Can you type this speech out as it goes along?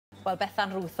Wel, Bethan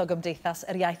Ruth o Gymdeithas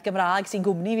yr Iaith Gymraeg sy'n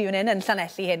gwmni fi yn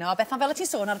Llanelli heno. Bethan, fel o ti'n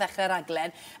sôn ar ddechrau'r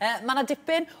rhaglen, mae yna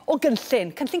dipyn o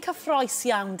gynllun cyffroes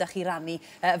iawn da chi rannu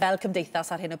fel Cymdeithas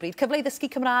ar hyn o bryd. Cyfle i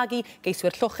ddysgu Cymraeg i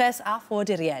geiswyr llwches a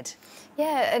ffoaduriaid. Ie,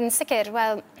 yn sicr.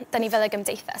 Wel, da ni fel y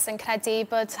Gymdeithas yn credu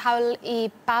bod hawl i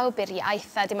bawb i'r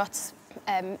iaith a dim ots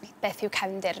beth yw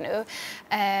cefndir nhw.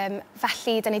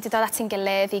 Felly, da ni wedi dod at ein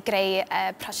gilydd i greu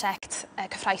prosiect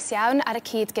cyffroes iawn ar y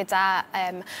cyd gyda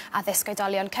addysg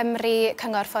oedolion Cymru,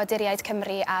 Cyngor Ffoaduriaid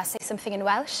Cymru a Say Something in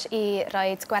Welsh i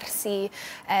roi gwersi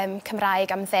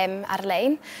Cymraeg am ddim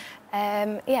ar-lein.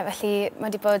 Felly, mae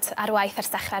wedi bod ar waith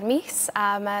ers dechrau'r mis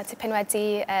a mae tipyn wedi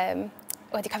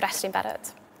cofrestru'n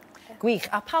barod. Gwych.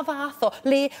 A pa fath o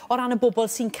le o ran y bobl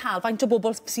sy'n cael, faint o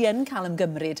bobl sy'n cael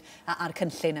ymgymryd ar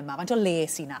cynllun yma? Faint o le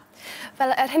sy'n na?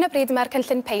 Wel, ar hyn o bryd mae'r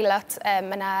cynllun peilot,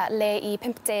 mae yna le i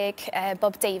 50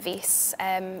 bob Davies.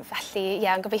 Felly,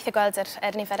 yn gobeithio gweld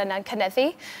yr nifer yna'n cynyddu.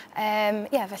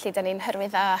 Felly, da ni'n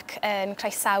hyrwyddo ac yn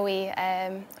croesawu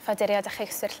ffoaduriaid a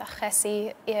cheiswyr llwches i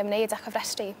ymwneud â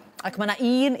chofrestru. Ac mae yna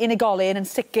un unigolyn yn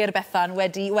sicr, Bethan,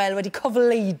 wedi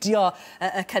cofleidio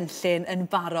y cynllun yn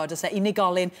barod. Oes e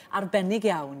unigolyn arbennig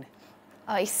iawn?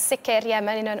 I sicr,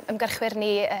 mae'n un o'n ymgyrchwyr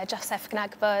ni, Joseff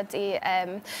Gnagbo, di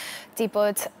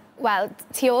bod, wel,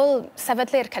 tu ôl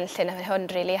sefydlu'r cynllun hwn,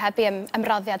 really, heb i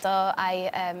ymroddiad o a'i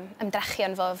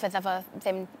ymdrechion fydda fo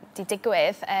ddim di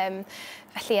digwydd.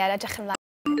 Felly, edrych ymlaen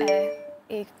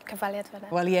i cyfweliad fyna.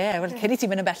 Wel, wel, cyn i ti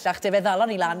mynd yn bellach, fe ddalon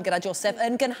ni lan gyda Joseph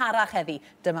yn gynharach heddi.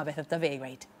 Dyma beth ydw fe i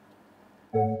weid.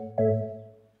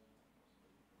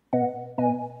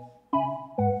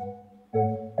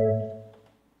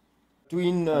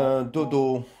 Dwi'n dod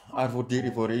o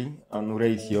arfordir i fori yn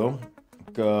wreiddio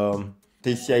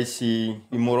deithiais i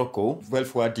Morocco fel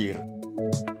ffoadur.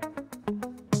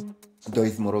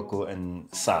 Doedd Morocco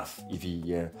yn saff i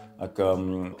fi, ac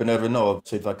benderfynodd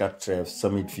swyddfa gartref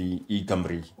symud fi i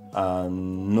Gymru. A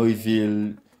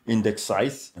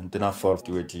 2017, dyna ffordd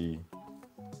dwi wedi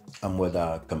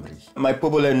ymwedda Gymru. Mae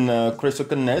pobl yn croeso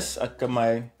gynnes ac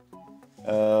mae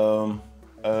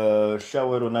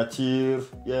llawer o natur,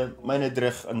 mae'n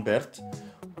edrych yn bert,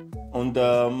 ond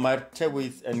mae'r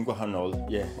tywydd yn gwahanol,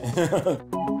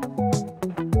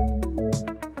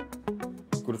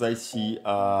 Gwrddais i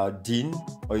dyn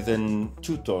oedd yn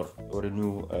tutor o'r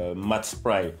enw Matt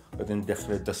Spry, oedd yn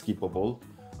dechrau dysgu bobl,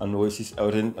 a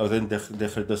oedd yn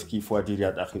dechrau dysgu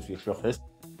ffoaduriaid a cheiswyr llwches.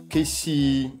 Ces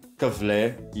i gyfle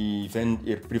i fynd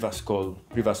i'r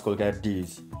Brifysgol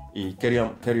Gaerdydd i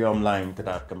cerio ymlaen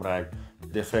gyda'r Cymraeg.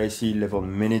 Dechreuais i lefel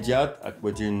mynediad ac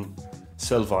wedyn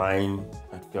sylfaen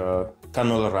ac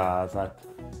canolradd ac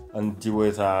yn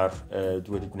diweddar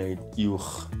dwi wedi gwneud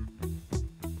uwch.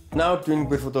 Nawr dwi'n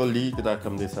gwirfoddoli gyda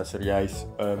Cymdeithas yr Iaith,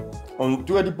 ond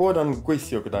dwi wedi bod yn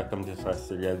gweithio gyda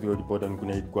Cymdeithas yr Iaith, dwi wedi bod yn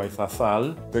gwneud gwaith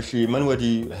athal, felly maen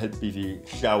wedi helpu fi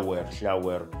llawer.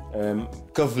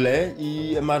 Cyfle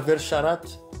i ymarfer siarad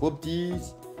bob dydd,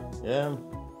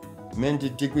 mynd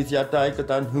i digwyddiadau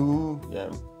gyda nhw,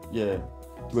 dwi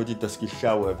wedi dysgu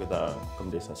llawer gyda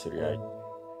Cymdeithas yr Iaith.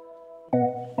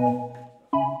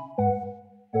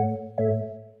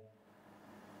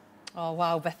 O,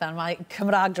 waw, Bethan, mae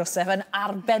Cymraeg Joseph yn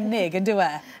arbennig, yn dywe?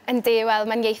 Yndi, wel,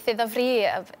 mae'n ieithydd o fri,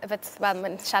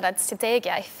 mae'n siarad 10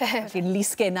 iaith. Felly'n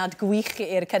lusgenad gwych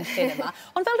i'r cynllun yma.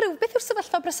 Ond fel rhyw, beth yw'r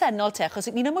sefyllfa bresennol te?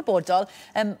 Achos ni'n ymwybodol,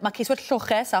 mae ceiswyr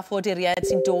llwches a ffoaduriaid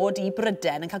sy'n dod i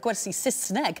Bryden yn cael gwersi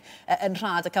Saesneg yn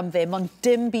rhad ac am ddim, ond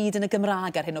dim byd yn y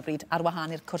Gymraeg ar hyn o bryd ar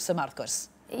wahân i'r cwrs yma, wrth gwrs.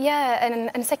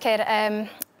 Yn sicr,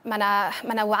 mae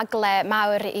yna wagle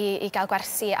mawr i gael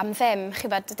gwersi am ddim.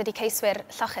 Chybod, dydy ceiswyr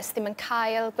llwches ddim yn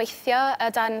cael gweithio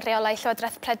dan reolau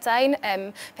Llywodraeth Prydain.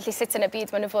 Felly sut yn y byd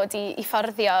maen nhw fod i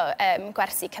fforddio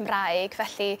gwersi Cymraeg.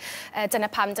 Felly dyna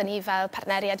pam da ni fel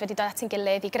Partneriaeth wedi dod at ein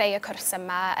gilydd i greu y cwrs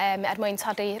yma mwyn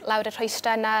torri lawr y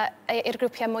rhwystrau yna i'r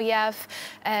grwpiau mwyaf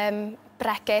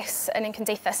bregus yn ein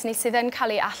cymdeithas ni sydd yn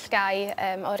cael ei allgau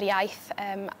o'r iaith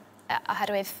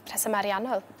oherwydd rheswm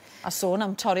ariannol. A sôn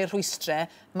am torri'r rhwystrau,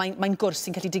 mae'n gwrs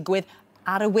sy'n cael ei digwydd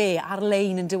ar y we,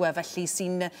 ar-lein yn dywe, felly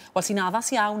sy'n addas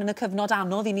iawn yn y cyfnod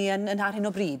anodd i ni yn ar hyn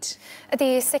o bryd.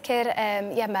 Ydy, sicr,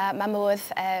 mae modd,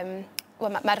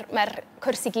 mae'r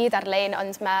cwrs i gyd ar-lein,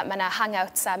 ond mae yna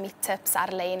hangouts a meet-ups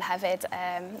ar-lein hefyd.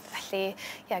 Felly,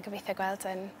 gobeithio gweld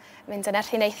yn mynd yn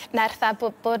nerth a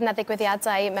bod yna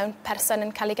ddigwyddiadau mewn person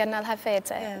yn cael ei gynnal hefyd.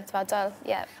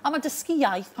 A mae dysgu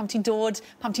iaith pam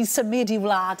ti'n symud i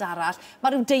wlad arall,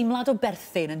 mae rhyw deimlad o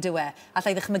berthyn yn dywe.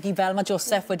 Alla i ddychmygu fel mae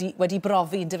Joseph wedi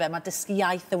brofi yn dywe, mae dysgu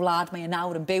iaith y wlad mae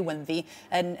nawr yn byw ynddi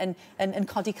yn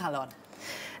codi calon.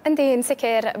 Yndi, yn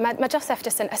sicr, mae Joseph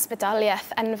jyst yn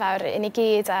ysbrydoliaeth enfawr i ni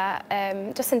gyd a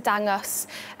jyst yn dangos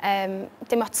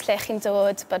dim ots lle chi'n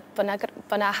dod,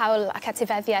 bod na hawl ac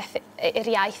etifeddiaeth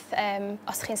i'r iaith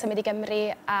os chi'n symud i Gymru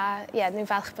a ni'n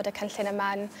falch bod y cynllun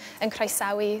yma yn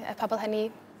croesawu y pobl hynny.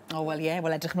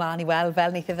 Wel edrych mlaen i weld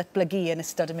fel wneith ei ddatblygu yn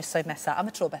ystod y misoedd nesaf.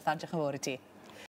 Am y tro, Bethan, diolch yn fawr i ti.